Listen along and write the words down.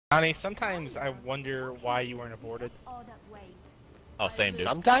Carney, sometimes I wonder why you weren't aborted. Oh, same dude.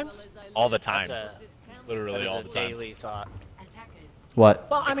 Sometimes? All the time. Literally all a the time. daily thought. What?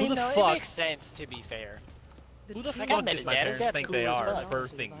 Well, I Like, who mean, the no, fuck? it makes sense to be fair. Who the Like, fuck I met does his my dad. His parents dad's think cool they as are fuck.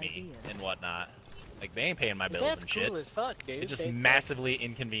 birthing me and whatnot? Like, they ain't paying my His bills dad's and shit. cool as fuck, dude. It just massively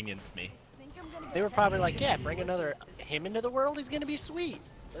inconvenienced me. They were probably like, yeah, bring another him into the world, he's gonna be sweet.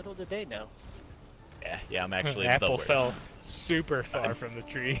 Little did they know. Yeah, I'm actually Apple the fell super far from the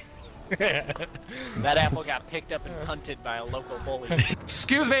tree. That apple got picked up and hunted by a local bully.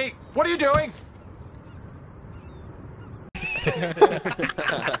 Excuse me, what are you doing?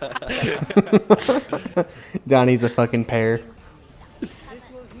 Donnie's a fucking pear.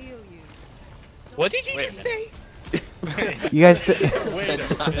 What did you just say? You guys,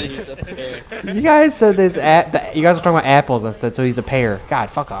 you guys said this. You guys were talking about apples instead, so he's a pear. God,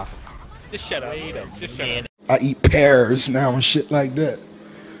 fuck off. Just shut up. Just shut up. I eat pears now and shit like that.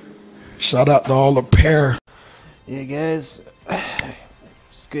 Shout out to all the pear. Yeah, guys,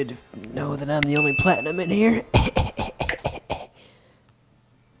 it's good to know that I'm the only platinum in here.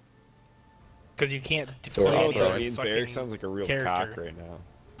 Because you can't Throwing the Pear sounds like a real cock character. right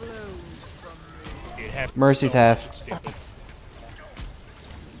now. Dude, Mercy's half.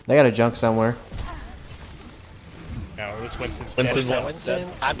 They got a junk somewhere. No, it's Winston's Winston's dead. Winston,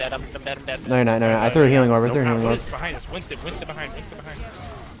 I'm dead, I'm dead. No, you're not. No, I threw a healing orb. I threw a healing orb. Behind us. Winston behind.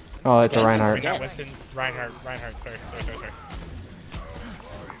 Oh, it's a Reinhardt. Not Winston. Reinhardt. Sorry.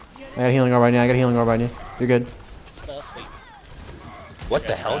 I got a healing orb on you. You're good. Sweet. What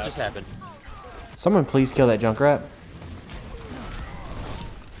the hell just happened? Someone please kill that junk rat.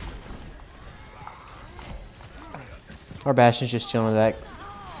 Our Bastion's just chilling back.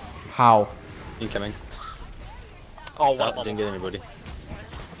 How? Incoming. Oh, Didn't get anybody.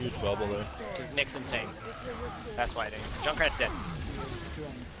 Huge bubble there. Because Nick's insane. That's why I didn't. Junkrat's dead.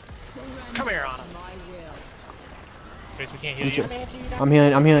 Come here, Anna. Chase, we can't heal you. I'm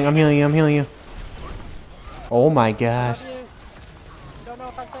healing you. Oh my god. Don't know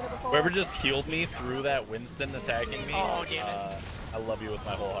if I've said it before. Whoever just healed me through that Winston attacking me, Oh, damn it. I love you with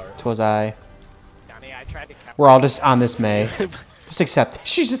my whole heart. Twas I. Donnie, I tried to We're all just on this May. Just accept.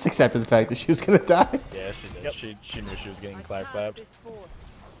 She just accepted the fact that she was gonna die. Yeah, she did. Yep. She knew she was getting clapped.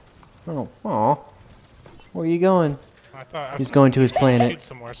 Oh, aw. Where are you going? I He's going to his planet. shoot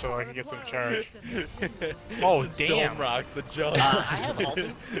somewhere so I can get some charge. Oh, damn. Don't rock the jump. I have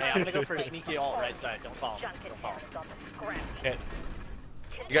ulti. Hey, I'm gonna go for a sneaky ult right side. Don't fall. Shit.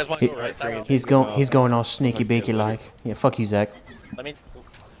 You guys want to go right side? He's going all sneaky beaky like. Yeah, fuck you, Zach. Let me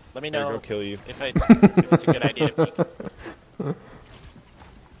They're know go kill you. if it's a good idea to peek.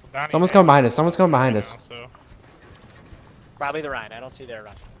 Someone's coming behind us. So. Probably the Ryan. I don't see their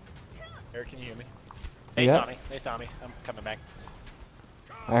Ryan. Eric, can you hear me? They Yeah. saw me. I'm coming back.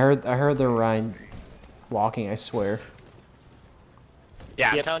 I heard the Rhine walking, I swear.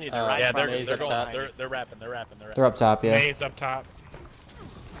 Yeah, I'm telling you, they're right. Yeah, probably they're going going. behind you. They're rapping. They're up top, yeah. May's up top.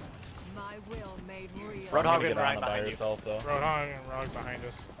 Roadhog and Get Ryan on by behind you. yourself though. Roadhog and Rog behind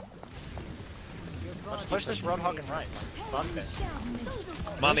us. Let's push this Roadhog and Ryan. Fuck this.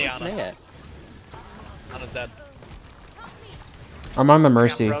 I'm on the Ana. Ana's dead. I'm on the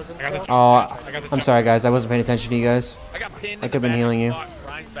Mercy. Frozen still? Oh, I'm sorry, guys. I wasn't paying attention to you guys. I got pinned. I could've been healing you.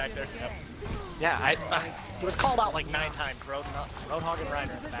 Ryan's back there. Yep. Yeah, it was called out like 9 times. Roadhog and Ryan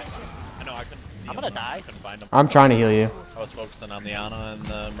are in the back. I know. I couldn't. I'm gonna die. Couldn't find him. I'm trying to heal you. I was focusing on the Ana and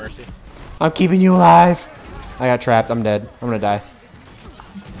the Mercy. I'm keeping you alive. I got trapped. I'm dead. I'm gonna die.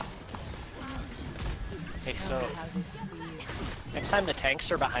 Okay, so next time the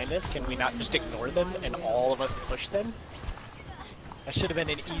tanks are behind us, can we not just ignore them and all of us push them? That should have been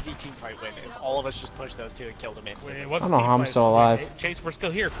an easy team fight win if all of us just pushed those two and killed them instantly. It I wasn't don't know how I'm team still fight. alive. Chase, we're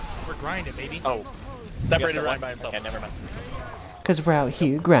still here. We're grinding, baby. Oh, Separated Ryan by himself. Okay, never mind. Cause we're out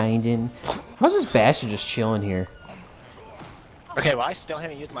here grinding. How's this Bastion just chilling here? Okay, well I still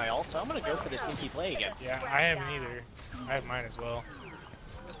haven't used my ult, so I'm gonna go for the sneaky play again. Yeah, I haven't either. I have mine as well.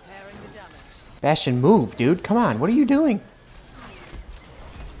 Bastion, move, dude. Come on. What are you doing?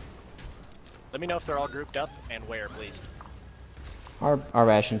 Let me know if they're all grouped up and where, please. Our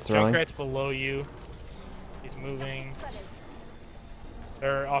Bastion's throwing. Junkrat's below you. He's moving.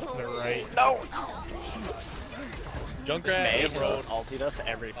 They're off to the right. No! Junkrat May is road. ulted us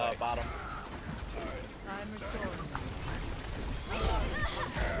every fight. Bottom.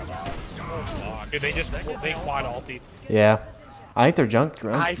 Oh, dude, they quad ulted. Yeah. I think they're junk.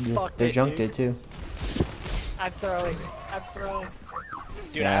 I fucked Their it, junk dude. did too. I'm throwing.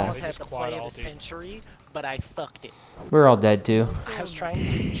 Dude, Yeah. I almost They had just the quad play of the ulted. century, but I fucked it. We're all dead too. I was trying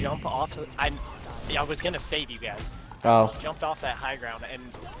to jump off. I was gonna save you guys, Oh. Jumped off that high ground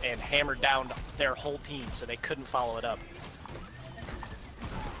and hammered down their whole team, so they couldn't follow it up.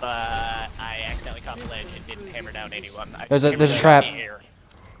 But I accidentally caught the ledge and didn't hammer down anyone. There's a trap.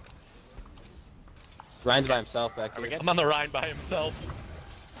 Ryan's by himself back here. I'm on the Rhine by himself.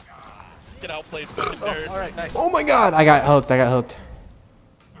 Get outplayed, fucking nerd. Alright, nice. Oh my god, I got hooked.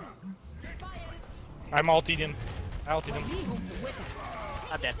 I'm ulted him. I ulted him.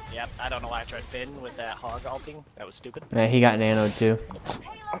 I'm dead. Yep, I don't know why I tried Finn with that hog ulting. That was stupid. Yeah, he got nanoed too.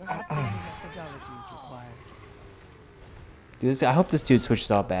 Dude, I hope this dude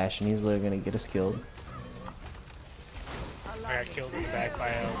switches off Bash and he's literally gonna get us killed. I got killed in the back by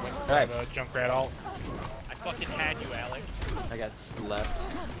a Junkrat ult. I fucking had you, Alec. I got slept.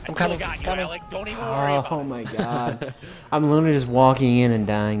 I'm coming. Got you, Coming. Alec. Don't even worry about Oh it. my god. I'm literally just walking in and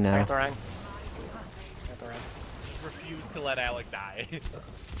dying I now. got the Rhine. Got the Rhine. Refuse to let Alec die.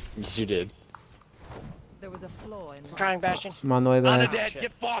 Yes, you did. There was a flaw in I'm trying Bastion. I'm on the way On a back. dead, shit.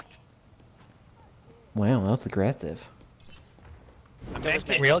 get fucked. Wow, that's aggressive. I'm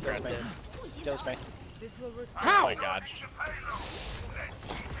dead. Real aggressive. Kill this man. This will restore Oh my god.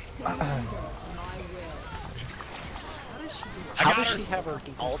 How does she have her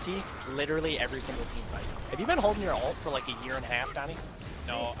ulti literally every single team fight? Have you been holding your ult for like a year and a half, Donnie?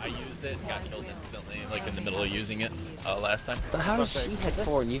 No, I used it, got killed instantly, like in the middle of using it last time. But how does she had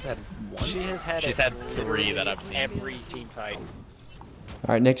 4 and you've had 1? She has had She's it had 3 that I've seen. every team fight.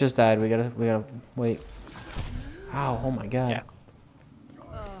 Alright, Nick just died. We gotta wait. Ow, oh my god. Yeah.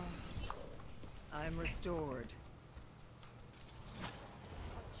 I'm restored.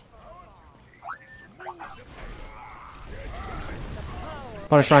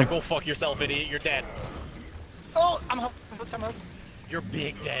 Punish Ryan. Go fuck yourself, idiot. You're dead. Oh, I'm hooked. I'm hooked. You're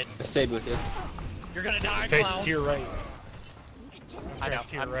big dead. I stayed with you. You're gonna die, Face clown. to your right. I know.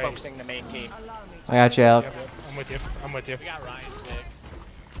 To your I'm right. focusing the main team. I got you, Alec. Yep, I'm with you. I'm with you. We got Ryan's pick.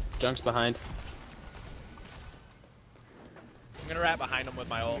 Junk's behind. I'm gonna wrap behind him with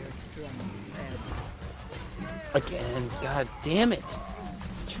my ult. Again. God damn it.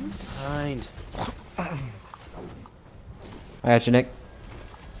 Too behind. I got you, Nick.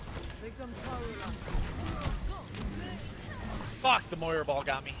 Fuck, the Moira ball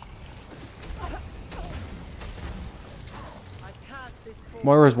got me.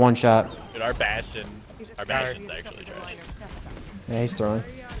 Moira's one shot. Dude, our Bastion's actually trash. Yeah, he's throwing.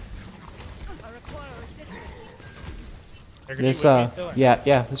 They're gonna This, be with me still.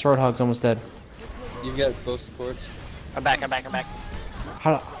 yeah, this Roadhog's almost dead. You've got both supports. I'm back.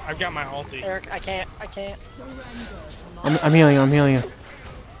 How do, I've got my ulti. Eric, I can't. I'm healing you.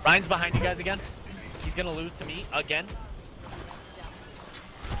 Ryan's behind you guys again. He's gonna lose to me again.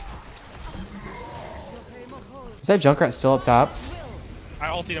 Is that Junkrat still up top? I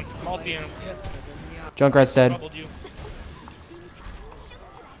ulted him. I'm ulting him. Junkrat's dead. Troubled you.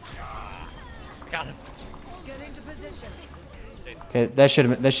 Got him. Okay, that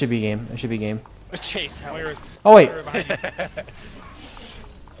should be game. That should be game. Chase, help. Moira, Oh wait. Moira behind you.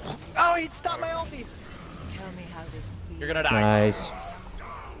 Oh, he stopped my ulti. Tell me how this feels. You're gonna die. Nice. Touch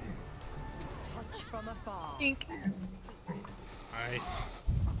from afar. Nice.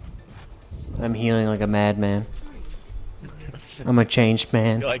 I'm healing like a madman. I'm a changed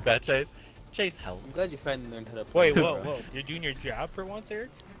man. You like that, Chase? Chase, help. I'm glad you finally learned how to play. Wait, whoa. You're doing your job for once, Eric?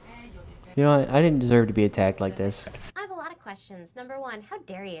 You know what? I didn't deserve to be attacked like this. I have a lot of questions. Number one, how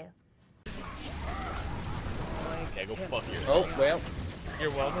dare you? Okay, go fuck yourself. Oh, well.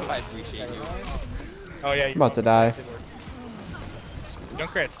 You're welcome. I appreciate you. Oh yeah, I'm about to die.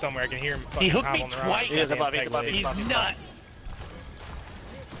 Junkrat's somewhere. I can hear him. He fucking hooked me hobbling around. twice. He is above, he's above, He's above. nuts.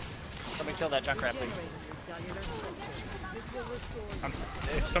 Somebody kill that Junkrat, please.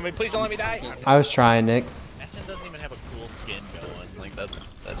 If somebody, please don't let me die. I was trying, Nick. Bastion doesn't even have a cool skin going. Like that's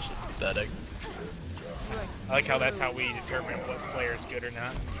just pathetic. I like how that's how we determine what player is good or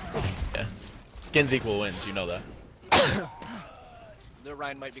not. Yeah. Skins equal wins. You know that. The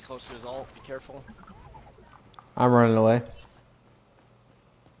Ryan might be close to his ult. Be careful. I'm running away.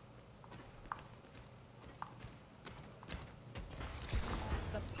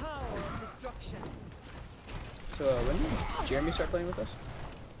 The power of destruction. So, when did Jeremy start playing with us?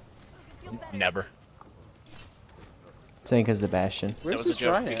 Never. Saying because the Bastion. That Where's was a this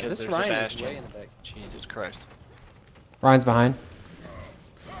joke Ryan at? because This there's a Ryan is Bastion. way in the back. Jesus Christ. Ryan's behind.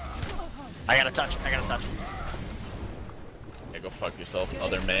 I gotta touch. Yeah, go fuck yourself,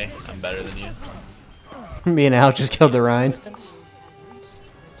 other May. I'm better than you. Me and Alec just killed the Ryan. Resistance?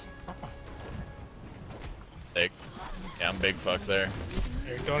 Sick. Yeah, I'm big fuck there.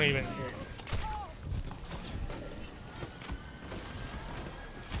 Eric, don't even. Eric.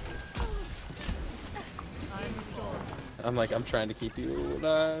 I'm restored. I'm like, I'm trying to keep you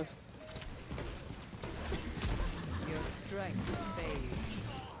alive. Your strength fades.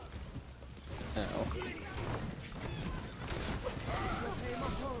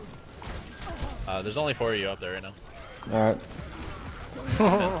 Ow. There's only 4 of you up there right now. Alright.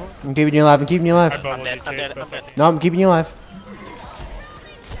 I'm keeping you alive. I'm keeping you alive. I'm dead. I'm dead. I'm dead. No, I'm keeping you alive.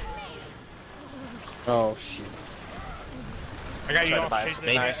 Oh shit. I got you. Try to buy Chase some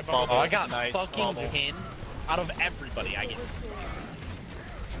it. nice Bubble. bubble. Oh, I got Nice fucking bubble. pinned out of everybody. I get.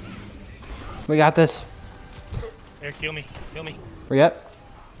 We got this. Here, kill me. Kill me. Where you at?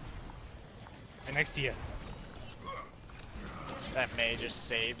 Right next to you. That may just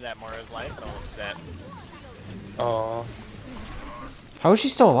saved that Moira's life, and I'm upset. Oh. How is she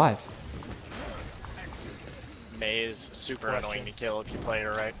still alive? May is super annoying to kill if you play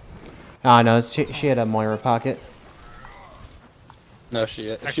her right. Ah, no, she had a Moira pocket. No,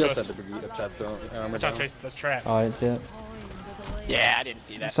 she also had the BvG up top though. Armor Watch out, down. Chase. That's trap. Oh, I didn't see it. Yeah, I didn't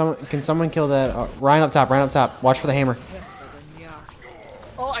see that. Can someone kill that? Ryan up top, Ryan up top. Watch for the hammer.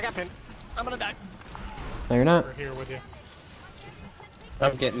 Oh, I got pinned. I'm gonna die. No, you're not. We're here with you.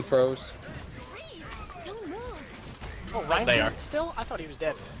 I'm getting froze. Oh, Ryan They are. still? I thought he was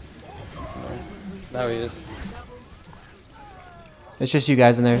dead. Now he is. It's just you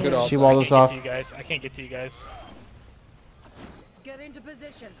guys in there. Good ult. She walled us off. I can't get to you guys. Get into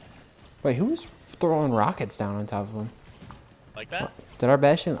position. Wait, who was throwing rockets down on top of him? Like that? Did our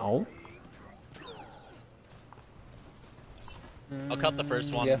Bastion ult? I'll cut the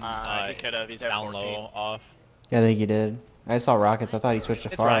first one. Yeah. He could have. He's at Down 14. low off. Yeah, I think he did. I saw rockets. I thought he switched to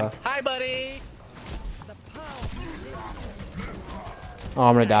It's Pharah. Ryan. Hi, buddy. Oh,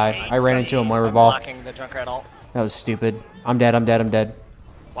 I'm gonna die. I ran into a Moira I'm ball. blocking the Junkrat ult. That was stupid. I'm dead. I'm dead. I'm dead.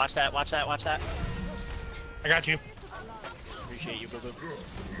 Watch that. Watch that. Watch that. I got you. Appreciate you, boo boo.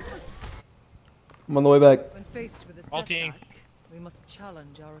 I'm on the way back. When faced with a Ulting. setback, we must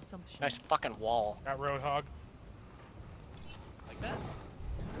challenge our assumptions. Nice fucking wall. Got Roadhog. Like that?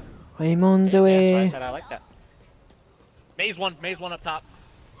 I'm on the Yeah, that's why I way. said I like that. Maze one up top.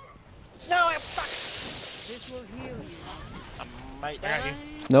 No, I'm stuck. This will heal you. I might I got die. you.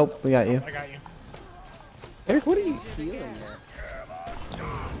 Nope, we got you. I got you. Eric, what are you healing there?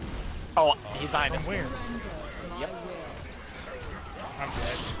 Oh, he's behind us. From where? Yep. I'm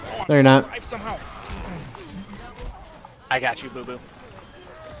dead. No, you're not. Revive somehow. I got you, boo boo.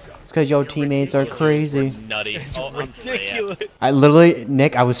 It's because your teammates are crazy. Nutty. It's Oh, I'm ridiculous. I literally,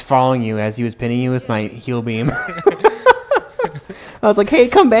 Nick, I was following you as he was pinning you with my heal beam. I was like, hey,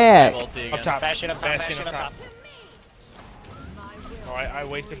 come back. Ulti Up again. top. Bastion up top. Bastion Bastion up top. Oh, I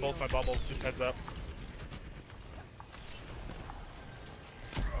wasted both my bubbles. Just heads up.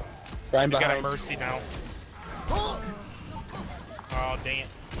 Ryan We got a behind. Mercy now. Oh, dang it.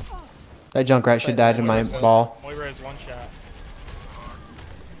 That Junkrat should die to my ball. Moira has one shot.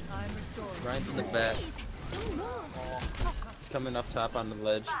 I'm restored. Ryan's in the back. Coming up top on the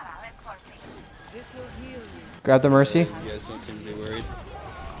ledge. This will heal you. Grab the Mercy. You guys don't seem to be worried.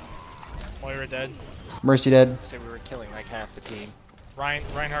 Moira dead. Mercy dead. So we were killing like half the team.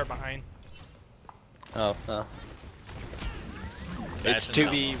 Reinhardt behind. Oh, oh. It's Bastion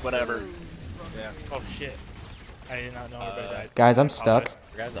 2v whatever. Yeah. Oh shit. I did not know everybody died. Guys, I'm stuck.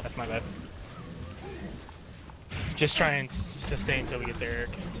 Guys up. That's my bad. Just try and sustain until we get there, Eric.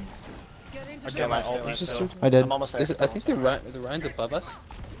 Get into Stay alive, stay ult alive. still. I did. I'm almost there. I think the Ryan's above us.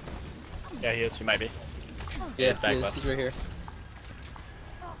 Yeah, he is. He might be. Yeah, back he is. left. He's right here.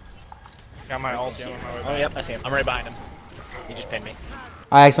 Got my ult. Yeah, I'm on my way Oh, back. yep, I see him. I'm right behind him. He just pinned me.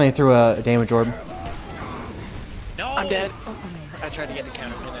 I accidentally threw a damage orb. No. I'm dead. I tried to get the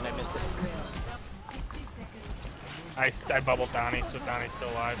counter pin and I missed it. I bubbled Donnie, so Donnie's still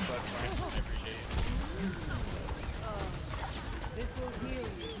alive, so that's nice. This will heal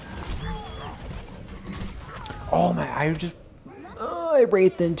you. Oh my, I just... Oh, I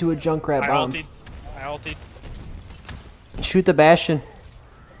wraithed into a Junkrat I bomb. ulted. I ulted. Shoot the Bastion.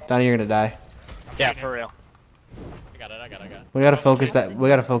 Donnie, you're gonna die. Yeah, for real. I got it. We gotta focus that. We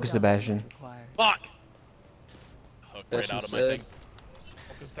gotta focus the Bastion. Fuck. Hook right Bastion out of my said. thing.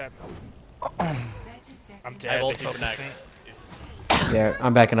 Focus that. I'm I dead. have ult They for focused next. me. Yeah,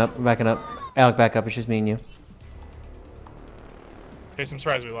 I'm backing up. I'm backing up. Alec, back up. It's just me and you. I'm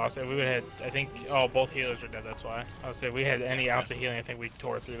surprised we lost it. We would have had, I think, oh, both healers are dead, that's why. I would say if we had any ounce of healing, I think we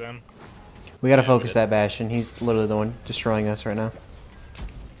tore through them. We gotta Yeah, focus we that Bastion. He's literally the one destroying us right now.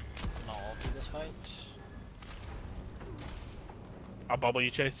 All through this fight. I'll bubble you,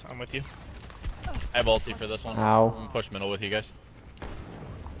 Chase. I'm with you. I have ulti for this one. Ow. I'm gonna push middle with you guys.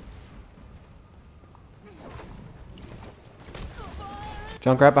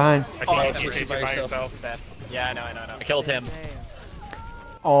 Junkrat behind. I Oh, can't that's get right. you by by yourself. yourself. Bad. Yeah, I know. I killed him.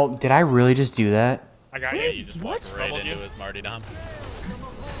 Oh, did I really just do that? I got Yeah, you. you just walked right Bubbled into you. his martyrdom.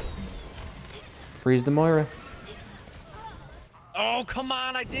 Freeze the Moira. Oh, come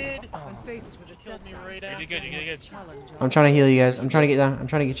on, I did. When faced with a Killed me setback, right You after. did good. You did good. challenge I'm trying to heal you guys. I'm trying to get down. I'm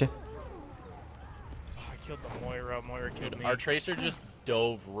trying to get you. Oh, I killed the Moira. Moira killed Dude, me. our tracer just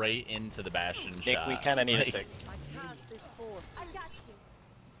dove right into the Bastion Nick, shot. we kind of need a Like, sig. I cast this forth. I got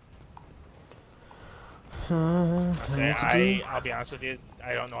you. I'll be honest with you.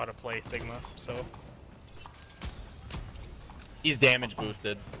 I don't know how to play Sigma, so. He's damage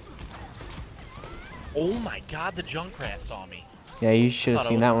boosted. Oh my god, the Junkrat saw me. Yeah, you should have Thought I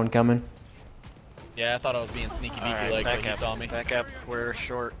seen was- that one coming. Yeah, I thought I was being sneaky beaky Alright, like back when he up. saw me. Back up. We're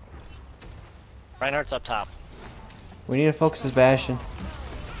short. Reinhardt's up top. We need to focus this Bastion.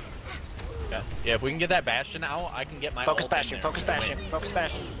 Yeah. Yeah, if we can get that Bastion out, I can get my Focus ult in Bastion. there Focus and win. Bastion. Focus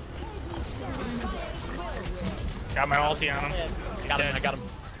Bastion. Got my ulti on him. I got him.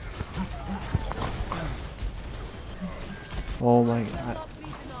 Oh my god.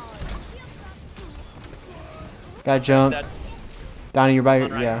 Got jumped. Dead. Donnie, you're by your.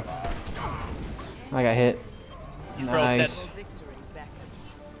 On right. Yeah. I got hit. He's froze dead. Nice. Victory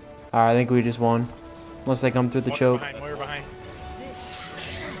beckons. Alright, I think we just won. Unless they come through the Moira choke. behind. Moira behind.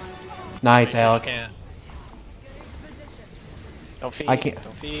 Nice, Alec. Can't. Don't feed. I can't-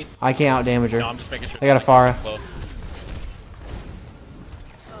 Don't feed. I can't out damage her. No, I'm just making sure. I got a Pharah. Close.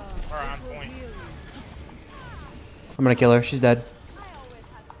 Or on point. I'm gonna kill her. She's dead.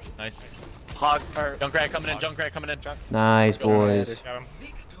 Nice. Hog. Or, Junkrat coming in. Junkrat coming in. Nice, boys. Got him.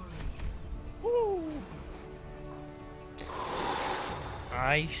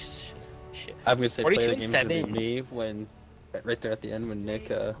 Nice. Shit. I'm gonna say 42 player game's gonna be 7. me when right there at the end when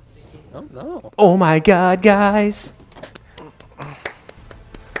Nick oh no. Oh my god, guys.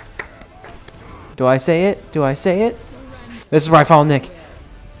 Do I say it? Do I say it? This is where I follow Nick.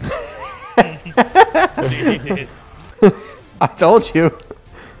 I told you.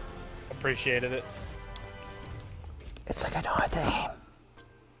 Appreciated it. It's like I know how to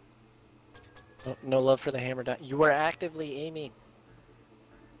aim. no love for the hammer down. You were actively aiming.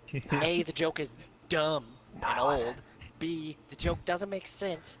 A, the joke is dumb and it old. wasn't. B, the joke doesn't make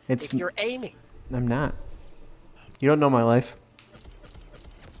sense It's if you're aiming. I'm not. You don't know my life.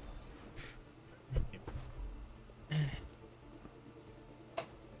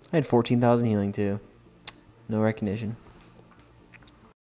 I had 14,000 healing too. No recognition.